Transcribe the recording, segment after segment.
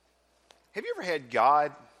Have you ever had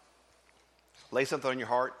God lay something on your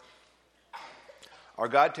heart? Or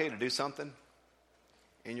God tell you to do something?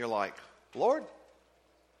 And you're like, Lord,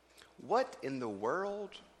 what in the world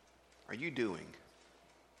are you doing?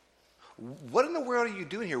 What in the world are you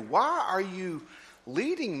doing here? Why are you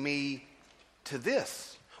leading me to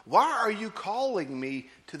this? Why are you calling me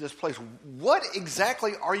to this place? What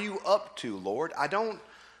exactly are you up to, Lord? I don't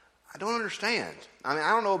understand. I mean,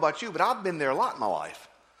 I don't know about you, but I've been there a lot in my life.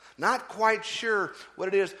 Not quite sure what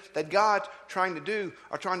it is that God's trying to do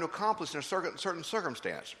or trying to accomplish in a certain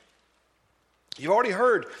circumstance. You've already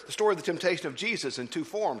heard the story of the temptation of Jesus in two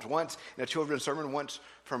forms. Once in a children's sermon, once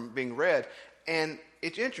from being read. And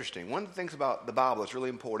it's interesting. One of the things about the Bible that's really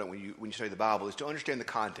important when you study the Bible is to understand the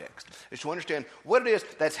context. Is to understand what it is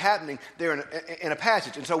that's happening there in a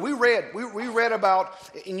passage. And so we read about,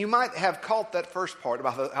 and you might have caught that first part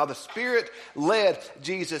about how the Spirit led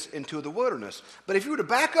Jesus into the wilderness. But if you were to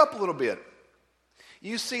back up a little bit,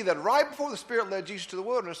 you see that right before the Spirit led Jesus to the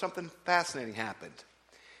wilderness, something fascinating happened.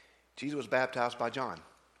 Jesus was baptized by John.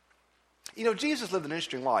 You know, Jesus lived an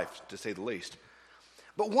interesting life, to say the least.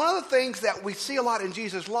 But one of the things that we see a lot in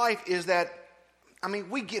Jesus' life is that,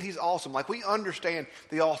 we get he's awesome. Like, we understand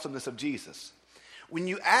the awesomeness of Jesus. When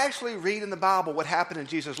you actually read in the Bible what happened in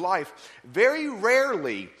Jesus' life, very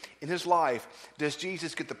rarely in his life does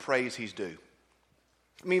Jesus get the praise he's due.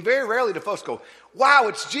 Very rarely do folks go, wow,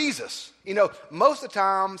 it's Jesus. You know, most of the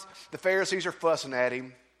times the Pharisees are fussing at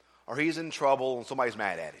him, or he's in trouble and somebody's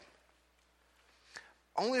mad at him.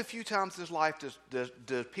 Only a few times in his life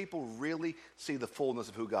does people really see the fullness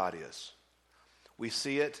of who God is. We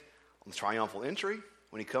see it on the triumphal entry,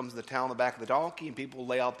 when he comes to the town on the back of the donkey and people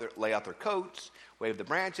lay out their coats, wave the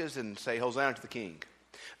branches, and say, Hosanna to the King.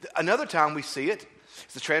 Another time we see it,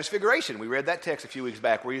 it's the transfiguration. We read that text a few weeks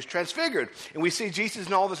back where he was transfigured, and we see Jesus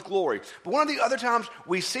in all this glory. But one of the other times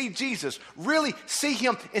we see Jesus, really see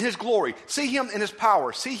him in his glory, see him in his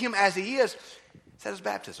power, see him as he is, it's at his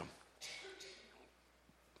baptism.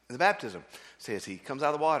 The baptism says he comes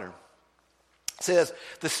out of the water. It says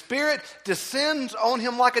the Spirit descends on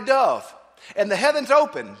him like a dove, and the heavens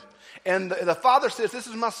open, and the Father says, this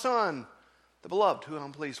is my Son, the beloved, who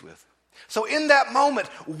I'm pleased with. So in that moment,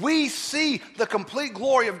 we see the complete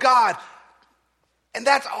glory of God, and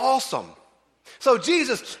that's awesome. So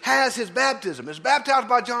Jesus has his baptism. He's baptized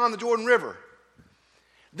by John in the Jordan River.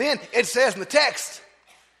 Then it says in the text,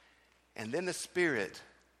 and then the Spirit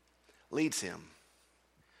leads him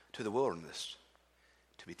to the wilderness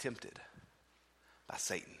to be tempted by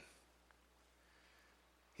Satan.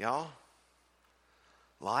 Y'all,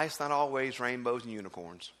 life's not always rainbows and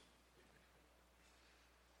unicorns.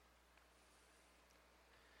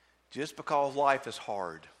 Just because life is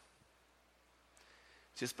hard,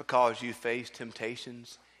 just because you face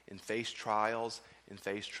temptations and face trials and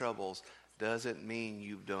face troubles, doesn't mean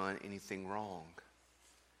you've done anything wrong.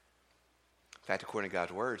 In fact, according to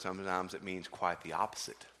God's word, sometimes it means quite the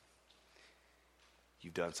opposite.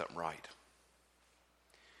 You've done something right.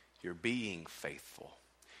 You're being faithful.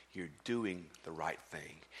 You're doing the right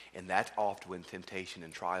thing. And that's often when temptation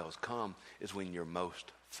and trials come, is when you're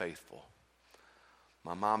most faithful.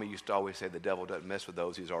 My mama used to always say the devil doesn't mess with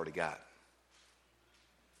those he's already got.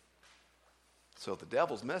 So if the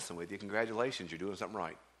devil's messing with you, congratulations, you're doing something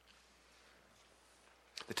right.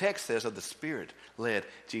 The text says of the Spirit led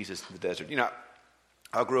Jesus to the desert. You know,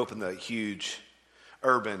 I grew up in the huge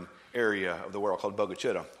urban area of the world called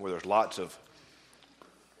Bogota, where there's lots of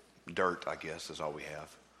dirt, I guess, is all we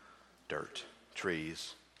have. Dirt,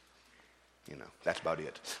 trees, that's about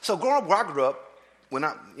it. So growing up where I grew up,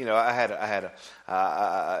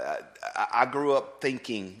 I grew up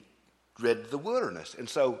thinking, dread the wilderness. And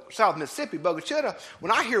so South Mississippi, Bogota,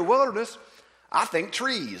 when I hear wilderness, I think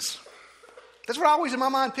trees. That's what I always in my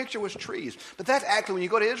mind picture was trees. But that's actually, when you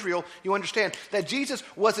go to Israel, you understand that Jesus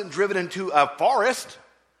wasn't driven into a forest.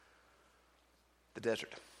 The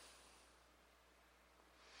desert.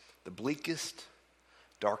 The bleakest,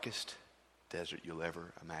 darkest desert you'll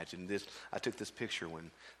ever imagine. I took this picture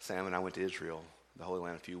when Sam and I went to Israel, the Holy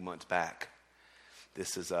Land, a few months back.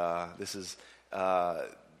 This is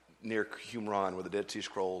near Qumran, where the Dead Sea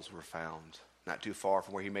Scrolls were found, not too far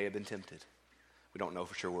from where he may have been tempted. We don't know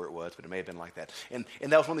for sure where it was, but it may have been like that. And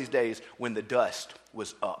that was one of these days when the dust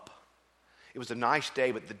was up. It was a nice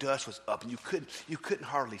day, but the dust was up, and you couldn't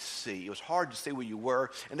hardly see. It was hard to see where you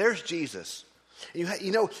were. And there's Jesus. And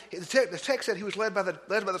the text said he was led by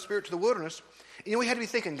the Spirit to the wilderness. And we had to be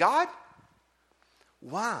thinking, God,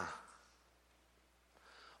 why?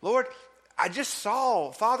 Lord, I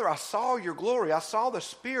saw your glory. I saw the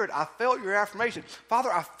Spirit. I felt your affirmation.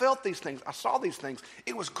 Father, I felt these things. I saw these things.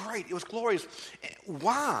 It was great. It was glorious.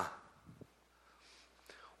 Why?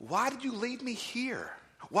 why did you lead me here?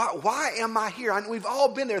 Why am I here? We've all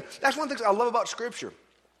been there. That's one of the things I love about Scripture.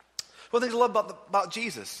 One of the things I love about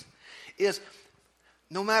Jesus is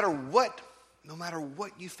no matter what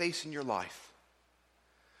you face in your life,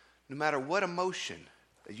 no matter what emotion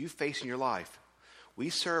that you face in your life, we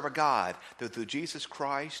serve a God that through Jesus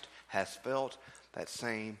Christ has felt that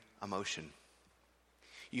same emotion.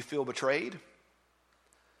 You feel betrayed?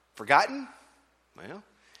 Forgotten? Well,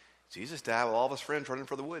 Jesus died with all of his friends running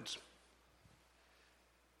for the woods.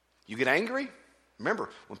 You get angry? Remember,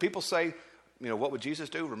 when people say, what would Jesus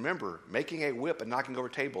do? Remember, making a whip and knocking over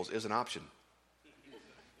tables is an option.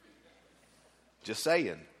 Just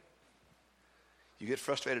saying. You get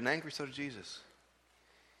frustrated and angry, so does Jesus.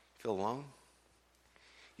 You feel alone?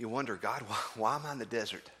 You wonder, God, why am I in the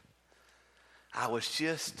desert? I was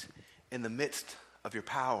just in the midst of your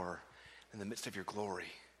power, in the midst of your glory.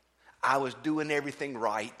 I was doing everything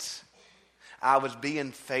right. I was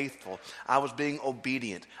being faithful. I was being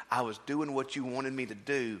obedient. I was doing what you wanted me to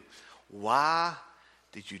do. Why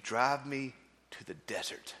did you drive me to the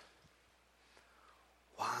desert?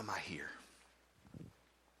 Why am I here?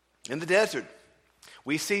 In the desert,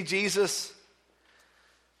 we see Jesus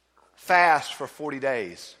fast for 40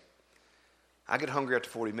 days. I get hungry after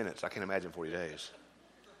 40 minutes. I can't imagine 40 days.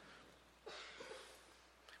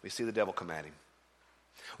 We see the devil come at him.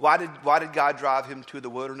 Why did God drive him to the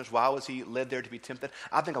wilderness? Why was he led there to be tempted?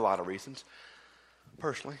 I think a lot of reasons.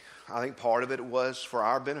 Personally, I think part of it was for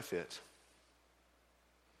our benefit.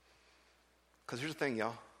 Because here's the thing,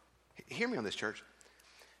 y'all. Hear me on this, church.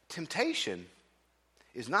 Temptation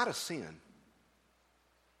is not a sin.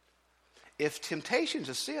 If temptation is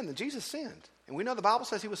a sin, then Jesus sinned. And we know the Bible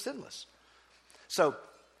says he was sinless. So,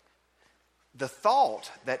 the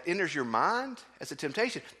thought that enters your mind as a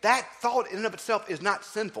temptation, that thought in and of itself is not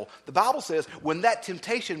sinful. The Bible says when that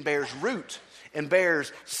temptation bears root and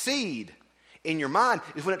bears seed in your mind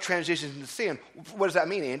is when it transitions into sin. What does that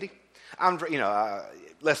mean, Andy?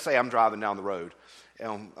 Let's say I'm driving down the road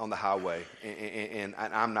on the highway, and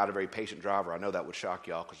I'm not a very patient driver. I know that would shock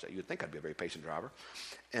y'all because you'd think I'd be a very patient driver.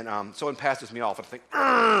 And someone passes me off, and I think,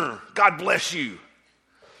 God bless you.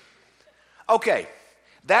 Okay.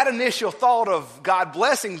 That initial thought of God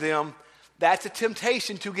blessing them, that's a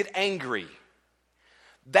temptation to get angry.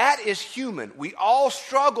 That is human. We all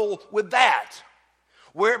struggle with that.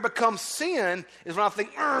 Where it becomes sin is when I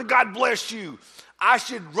think, God bless you. I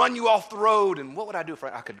should run you off the road. And what would I do if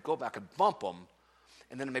I could go back and bump them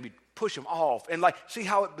and then maybe push them off? And see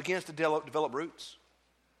how it begins to develop roots?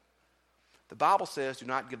 The Bible says do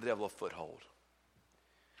not give the devil a foothold.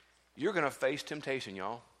 You're going to face temptation,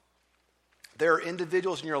 y'all. There are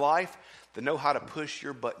individuals in your life that know how to push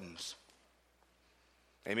your buttons.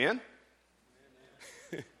 Amen?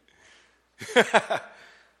 One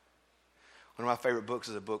of my favorite books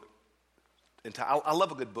is a book. I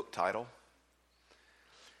love a good book title.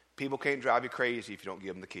 People can't drive you crazy if you don't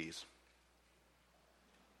give them the keys.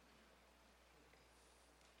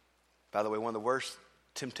 By the way, one of the worst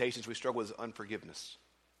temptations we struggle with is unforgiveness.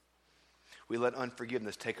 We let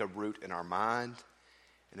unforgiveness take a root in our mind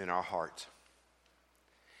and in our heart.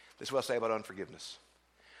 This is what I say about unforgiveness.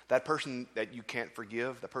 That person that you can't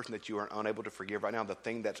forgive, the person that you are unable to forgive right now, the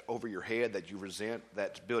thing that's over your head that you resent,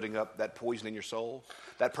 that's building up that poison in your soul,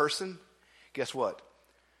 that person, guess what?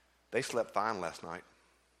 They slept fine last night.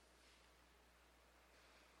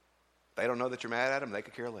 They don't know that you're mad at them. They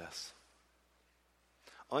could care less.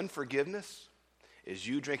 Unforgiveness is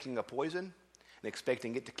you drinking a poison and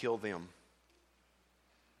expecting it to kill them.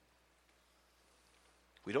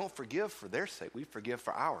 We don't forgive for their sake. We forgive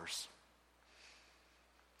for ours.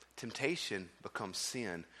 Temptation becomes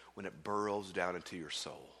sin when it burrows down into your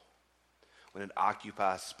soul, when it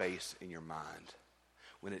occupies space in your mind,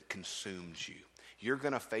 when it consumes you. You're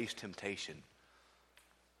going to face temptation.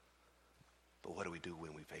 But what do we do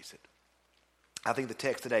when we face it? I think the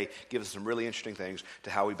text today gives us some really interesting things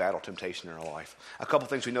to how we battle temptation in our life. A couple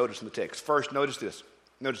things we notice in the text. First, notice this.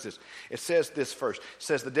 It says this first. It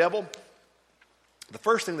says the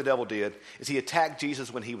first thing the devil did is he attacked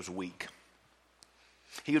Jesus when he was weak.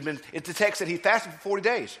 It's the text that he fasted for 40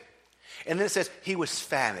 days. And then it says he was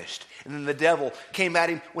famished. And then the devil came at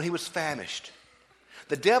him when he was famished.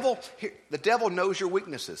 The devil knows your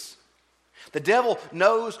weaknesses. The devil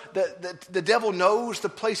knows the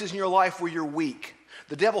places in your life where you're weak.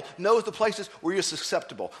 The devil knows the places where you're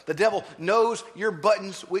susceptible. The devil knows your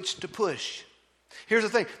buttons which to push. Here's the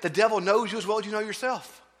thing. The devil knows you as well as you know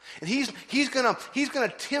yourself. And he's gonna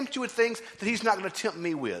tempt you with things that he's not gonna tempt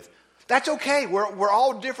me with. That's okay. We're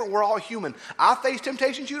all different. We're all human. I face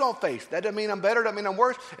temptations you don't face. That doesn't mean I'm better. That doesn't mean I'm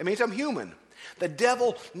worse. It means I'm human. The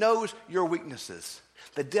devil knows your weaknesses.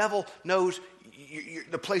 The devil knows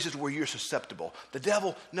the places where you're susceptible. The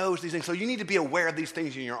devil knows these things. So you need to be aware of these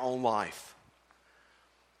things in your own life.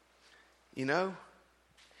 You know,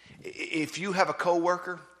 if you have a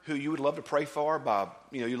coworker who you would love to pray for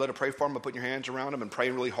you love to pray for them by putting your hands around them and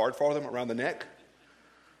praying really hard for them around the neck,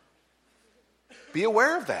 be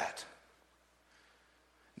aware of that.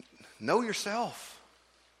 Know yourself.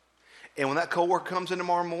 And when that coworker comes in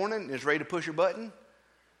tomorrow morning and is ready to push your button,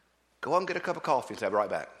 go out and get a cup of coffee and say, "I'll be right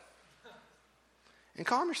back." And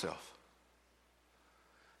calm yourself.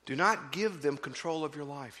 Do not give them control of your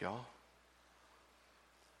life, y'all.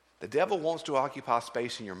 The devil wants to occupy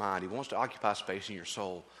space in your mind. He wants to occupy space in your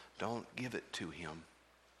soul. Don't give it to him.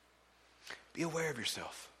 Be aware of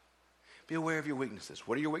yourself. Be aware of your weaknesses.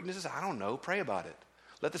 What are your weaknesses? I don't know. Pray about it.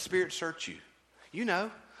 Let the Spirit search you. You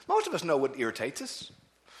know. Most of us know what irritates us.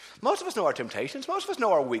 Most of us know our temptations. Most of us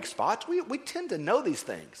know our weak spots. We tend to know these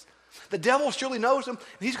things. The devil surely knows them,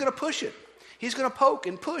 and he's going to push it. He's going to poke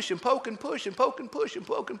and push and poke and push and poke and push and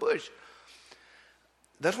poke and push.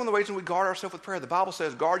 That's one of the ways we guard ourselves with prayer. The Bible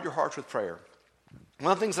says, guard your hearts with prayer.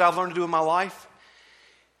 One of the things that I've learned to do in my life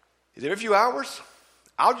is every few hours,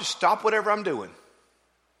 I'll just stop whatever I'm doing.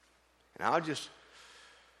 And I'll just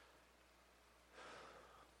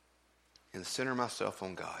center myself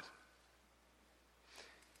on God.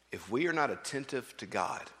 If we are not attentive to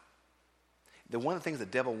God, one of the things the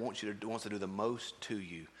devil wants to do the most to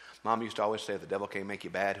you. Mom used to always say, if the devil can't make you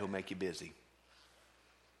bad, he'll make you busy.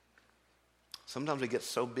 Sometimes we get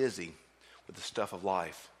so busy with the stuff of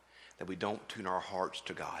life that we don't tune our hearts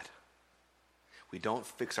to God. We don't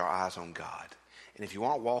fix our eyes on God. And if you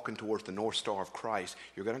aren't walking towards the North Star of Christ,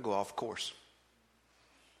 you're going to go off course.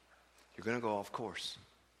 You're going to go off course.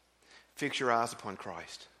 Fix your eyes upon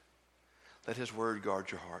Christ. Let his word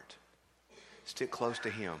guard your heart. Stick close to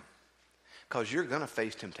him. Because you're going to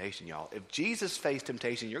face temptation, y'all. If Jesus faced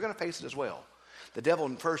temptation, you're going to face it as well. The devil,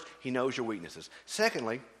 first, he knows your weaknesses.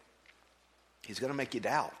 Secondly, he's going to make you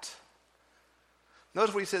doubt.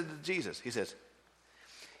 Notice what he said to Jesus. He says,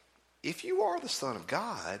 if you are the Son of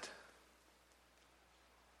God,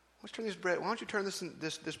 why don't you turn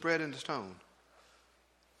this bread into stone?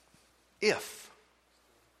 If.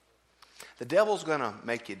 The devil's going to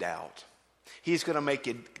make you doubt. He's going to make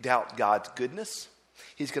you doubt God's goodness.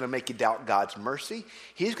 He's going to make you doubt God's mercy.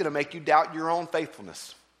 He's going to make you doubt your own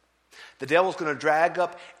faithfulness. The devil's going to drag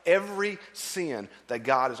up every sin that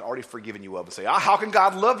God has already forgiven you of and say, how can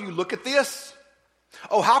God love you? Look at this.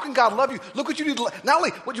 Oh, how can God love you? Look what you did. Not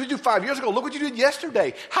only what you did 5 years ago, look what you did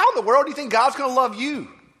yesterday. How in the world do you think God's going to love you?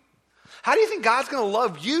 How do you think God's going to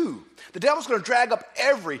love you? The devil's going to drag up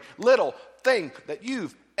every little thing that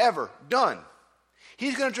you've ever done.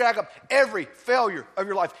 He's going to drag up every failure of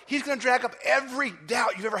your life. He's going to drag up every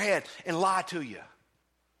doubt you've ever had and lie to you.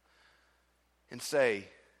 And say,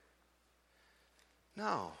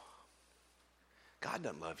 no, God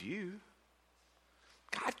doesn't love you.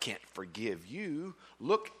 God can't forgive you.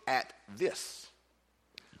 Look at this.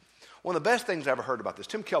 One of the best things I ever heard about this,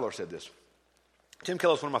 Tim Keller said this. Tim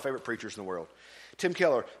Keller is one of my favorite preachers in the world. Tim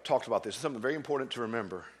Keller talks about this. It's something very important to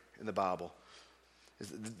remember in the Bible.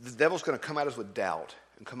 The devil's going to come at us with doubt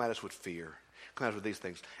and come at us with fear, come at us with these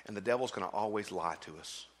things. And the devil's going to always lie to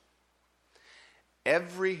us.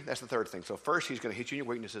 That's the third thing. So first, he's going to hit you in your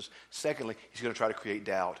weaknesses. Secondly, he's going to try to create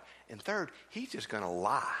doubt. And third, he's just going to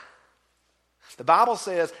lie. The Bible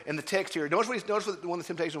says in the text here, notice what one of the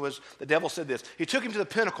temptations was, the devil said this. He took him to the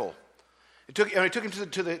pinnacle. He took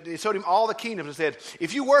him he showed him all the kingdoms and said,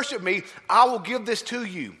 if you worship me, I will give this to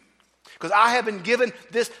you. Because I have been given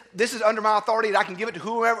this is under my authority and I can give it to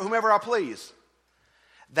whomever I please.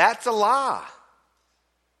 That's a lie.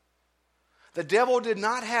 The devil did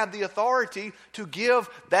not have the authority to give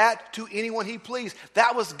that to anyone he pleased.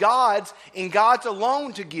 That was God's and God's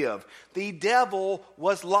alone to give. The devil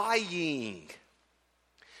was lying.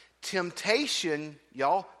 Temptation,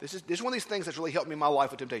 y'all, this is one of these things that's really helped me in my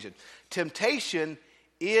life with temptation. Temptation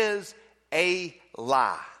is a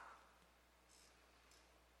lie.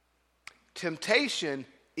 Temptation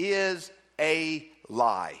is a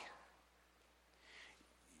lie.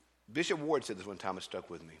 Bishop Ward said this one time, it stuck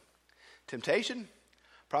with me. Temptation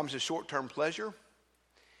promises short-term pleasure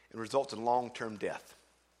and results in long-term death.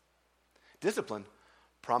 Discipline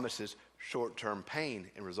promises short-term pain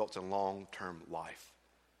and results in long-term life.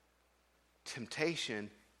 Temptation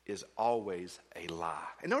is always a lie.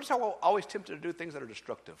 And notice how we're always tempted to do things that are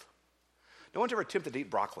destructive. No one's ever tempted to eat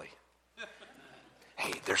broccoli.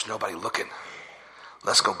 Hey, there's nobody looking.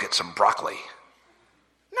 Let's go get some broccoli.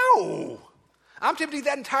 No. I'm tempted to eat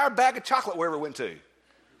that entire bag of chocolate wherever it went to.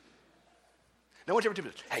 No one's ever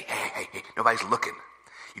tempted. Hey, nobody's looking.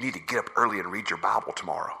 You need to get up early and read your Bible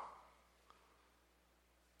tomorrow.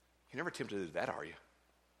 You're never tempted to do that, are you?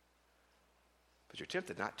 But you're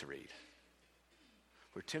tempted not to read.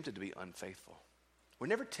 We're tempted to be unfaithful. We're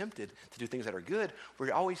never tempted to do things that are good.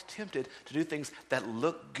 We're always tempted to do things that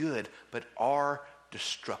look good but are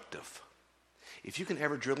destructive. If you can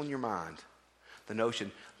ever drill in your mind the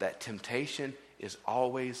notion that temptation is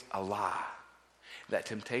always a lie, that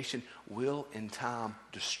temptation will in time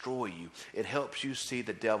destroy you, it helps you see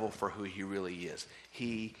the devil for who he really is.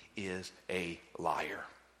 He is a liar.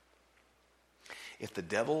 If the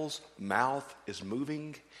devil's mouth is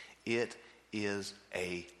moving, it is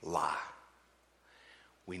a lie.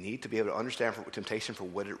 We need to be able to understand temptation for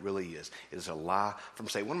what it really is. It is a lie from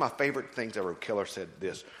Satan. One of my favorite things ever, Keller said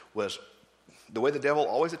this, was the way the devil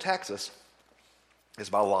always attacks us is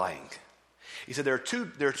by lying. He said there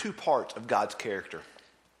are two parts of God's character.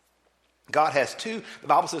 God has two, the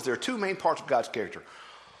Bible says there are two main parts of God's character.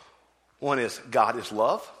 One is God is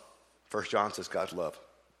love. 1 John says God's love.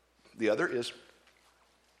 The other is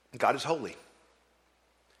God is holy.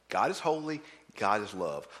 God is holy. God is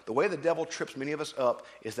love. The way the devil trips many of us up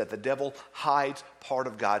is that the devil hides part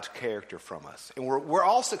of God's character from us. And we're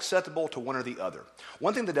all susceptible to one or the other.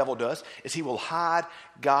 One thing the devil does is he will hide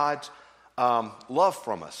God's love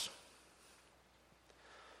from us,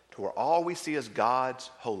 to where all we see is God's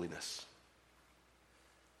holiness.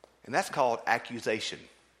 And that's called accusation.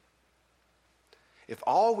 If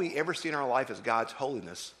all we ever see in our life is God's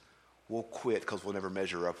holiness, we'll quit because we'll never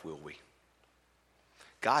measure up, will we?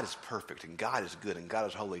 God is perfect, and God is good, and God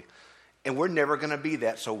is holy. And we're never going to be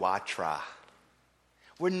that, so why try?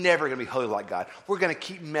 We're never going to be holy like God. We're going to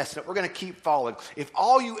keep messing up. We're going to keep falling. If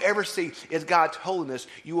all you ever see is God's holiness,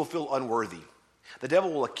 you will feel unworthy. The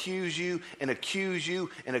devil will accuse you and accuse you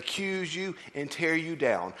and accuse you and tear you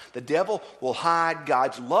down. The devil will hide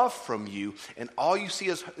God's love from you, and all you see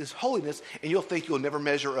is holiness, and you'll think you'll never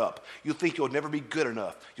measure up. You'll think you'll never be good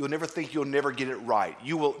enough. You'll never think you'll never get it right.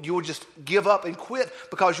 You will just give up and quit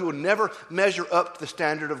because you will never measure up to the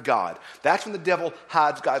standard of God. That's when the devil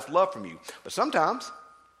hides God's love from you. But sometimes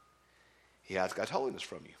he hides God's holiness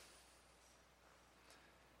from you.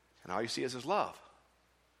 And all you see is his love.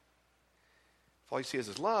 If all you see is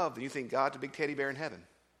his love, then you think God's a big teddy bear in heaven.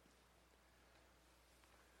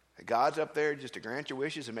 That God's up there just to grant your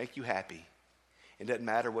wishes and make you happy. It doesn't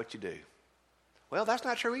matter what you do. Well, that's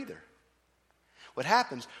not true either. What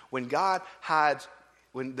happens when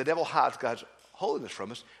the devil hides God's holiness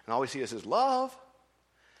from us, and all we see is his love,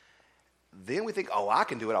 then we think, oh, I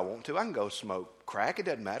can do what I want to. I can go smoke crack. It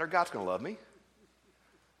doesn't matter. God's going to love me.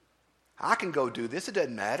 I can go do this. It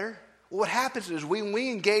doesn't matter. What happens is when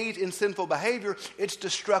we engage in sinful behavior, it's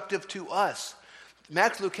destructive to us.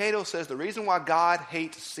 Max Lucado says the reason why God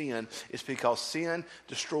hates sin is because sin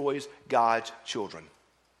destroys God's children.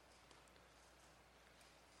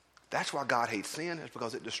 That's why God hates sin, is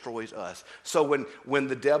because it destroys us. So when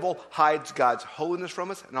the devil hides God's holiness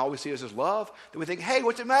from us and all we see is his love, then we think, hey,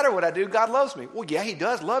 what's the matter what I do? God loves me. Well, yeah, he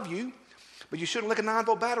does love you, but you shouldn't lick a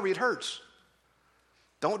 9-volt battery. It hurts.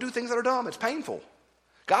 Don't do things that are dumb. It's painful.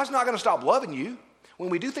 God's not going to stop loving you. When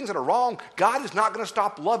we do things that are wrong, God is not going to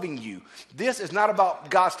stop loving you. This is not about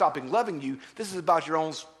God stopping loving you. This is about your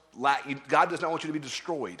own lack. God does not want you to be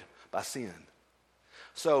destroyed by sin.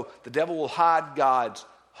 So the devil will hide God's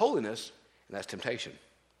holiness, and that's temptation.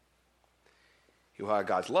 He'll hide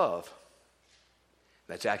God's love,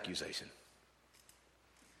 and that's accusation.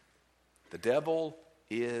 The devil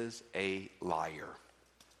is a liar.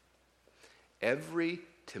 Every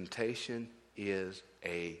temptation is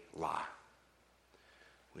a lie.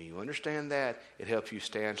 When you understand that, it helps you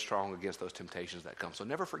stand strong against those temptations that come. So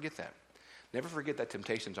never forget that. Never forget that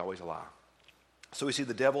temptation is always a lie. So we see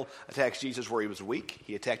the devil attacks Jesus where he was weak.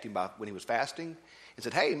 He attacked him when he was fasting and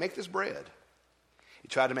said, hey, make this bread. He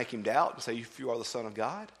tried to make him doubt and say, if you are the Son of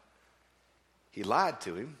God. He lied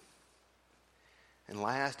to him. And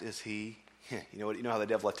last is you know how the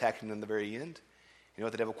devil attacked him in the very end? You know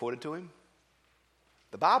what the devil quoted to him?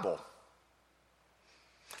 The Bible.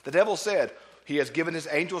 The devil said, he has given his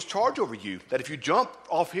angels charge over you, that if you jump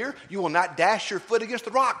off here, you will not dash your foot against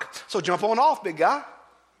the rock. So jump on off, big guy.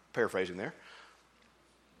 Paraphrasing there.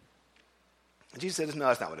 And Jesus said, no,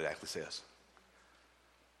 that's not what it actually says.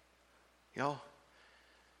 You know,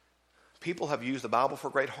 people have used the Bible for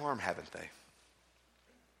great harm, haven't they?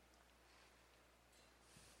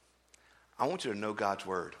 I want you to know God's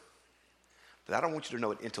word. But I don't want you to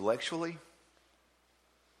know it intellectually.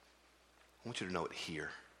 I want you to know it here.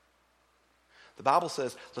 The Bible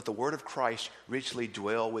says, let the word of Christ richly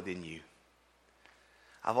dwell within you.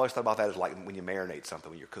 I've always thought about that as like when you marinate something,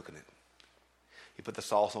 when you're cooking it. You put the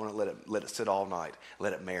sauce on it, let it sit all night.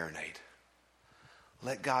 Let it marinate.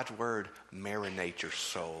 Let God's word marinate your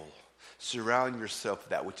soul. Surround yourself with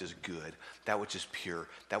that which is good, that which is pure,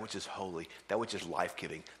 that which is holy, that which is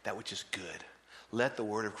life-giving, that which is good. Let the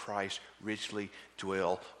word of Christ richly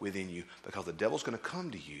dwell within you, because the devil's going to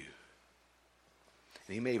come to you.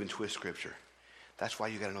 And he may even twist Scripture. That's why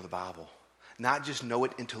you got to know the Bible. Not just know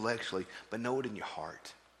it intellectually, but know it in your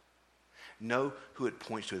heart. Know who it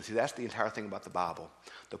points to. See, that's the entire thing about the Bible.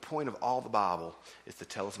 The point of all the Bible is to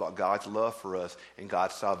tell us about God's love for us and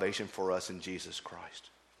God's salvation for us in Jesus Christ.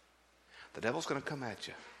 The devil's going to come at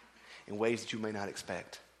you in ways that you may not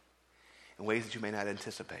expect, in ways that you may not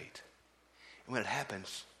anticipate. And when it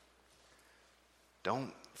happens,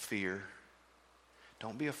 don't fear,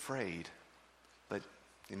 don't be afraid, but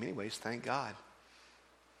in many ways, thank God.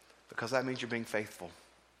 Because that means you're being faithful.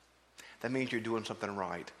 That means you're doing something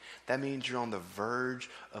right. That means you're on the verge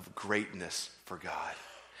of greatness for God.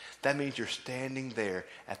 That means you're standing there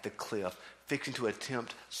at the cliff, fixing to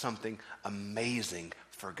attempt something amazing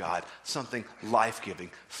for God, something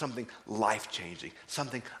life-giving, something life-changing,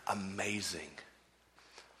 something amazing.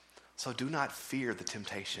 So do not fear the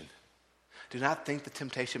temptation. Do not think the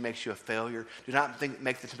temptation makes you a failure. Do not think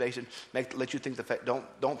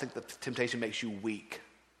don't think the temptation makes you weak.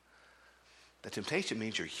 The temptation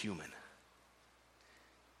means you're human.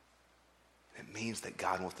 It means that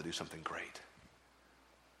God wants to do something great.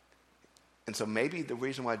 And so maybe the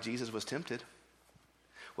reason why Jesus was tempted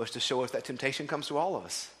was to show us that temptation comes to all of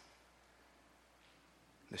us.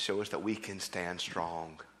 To show us that we can stand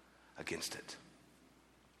strong against it.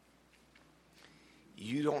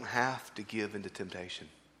 You don't have to give into temptation.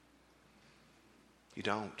 You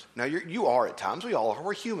don't. Now, you are at times. We all are.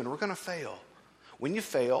 We're human. We're going to fail. When you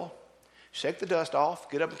fail, shake the dust off,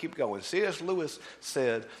 get up and keep going. C.S. Lewis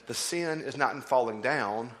said, the sin is not in falling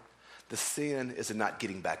down. The sin is in not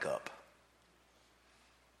getting back up.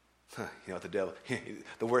 You know what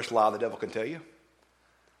the worst lie the devil can tell you?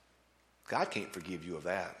 God can't forgive you of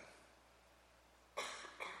that.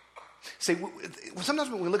 See, sometimes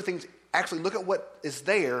when we look at things, actually look at what is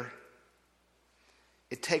there,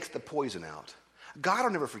 it takes the poison out. God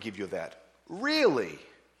will never forgive you of that. Really?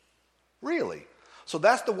 Really? So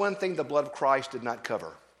that's the one thing the blood of Christ did not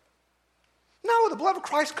cover. No, the blood of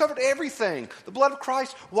Christ covered everything. The blood of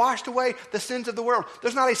Christ washed away the sins of the world.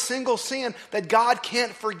 There's not a single sin that God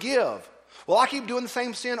can't forgive. Well, I keep doing the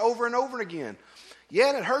same sin over and over again. Yeah,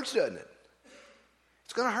 and it hurts, doesn't it?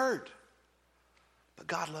 It's going to hurt. But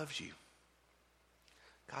God loves you.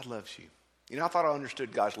 God loves you. You know, I thought I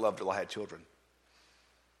understood God's love till I had children.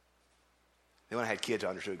 Then when I had kids, I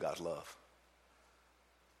understood God's love.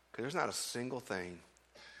 Because there's not a single thing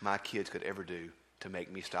my kids could ever do to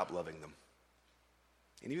make me stop loving them.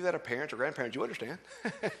 Any of you that are parents or grandparents, you understand.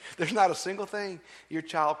 There's not a single thing your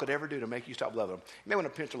child could ever do to make you stop loving them. You may want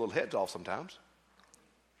to pinch their little heads off sometimes,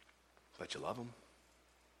 but you love them.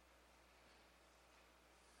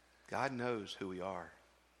 God knows who we are.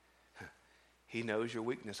 He knows your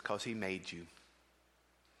weakness because he made you.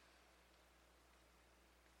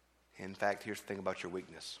 In fact, here's the thing about your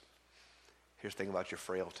weakness. Here's the thing about your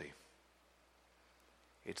frailty.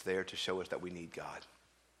 It's there to show us that we need God.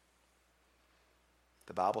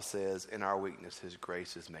 The Bible says, in our weakness, his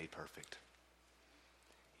grace is made perfect.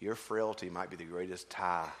 Your frailty might be the greatest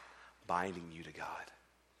tie binding you to God.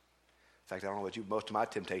 In fact, I don't know about you, most of my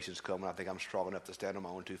temptations come when I think I'm strong enough to stand on my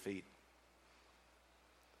own 2 feet.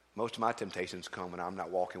 Most of my temptations come when I'm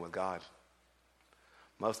not walking with God.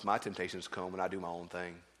 Most of my temptations come when I do my own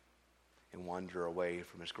thing and wander away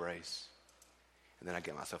from his grace. And then I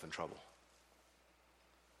get myself in trouble.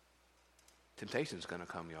 Temptation's going to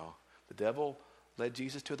come, y'all. The devil led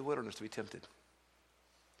Jesus to the wilderness to be tempted.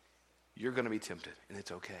 You're going to be tempted, and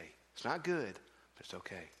it's okay. It's not good, but it's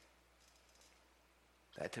okay.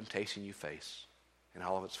 That temptation you face in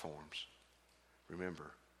all of its forms,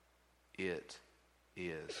 remember, it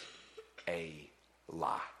is a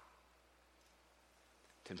lie.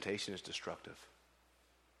 Temptation is destructive.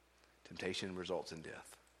 Temptation results in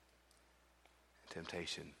death.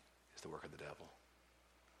 Temptation is the work of the devil.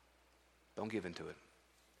 Don't give in to it.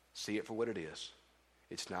 See it for what it is.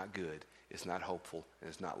 It's not good, it's not hopeful, and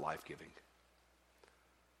it's not life-giving.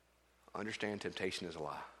 Understand temptation is a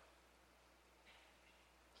lie.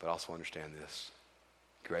 But also understand this.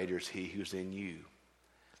 Greater is he who's in you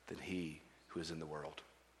than he who is in the world.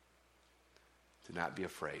 Do not be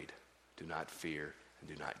afraid. Do not fear, and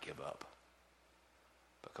do not give up.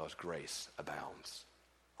 Because grace abounds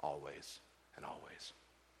always and always.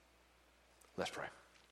 Let's pray.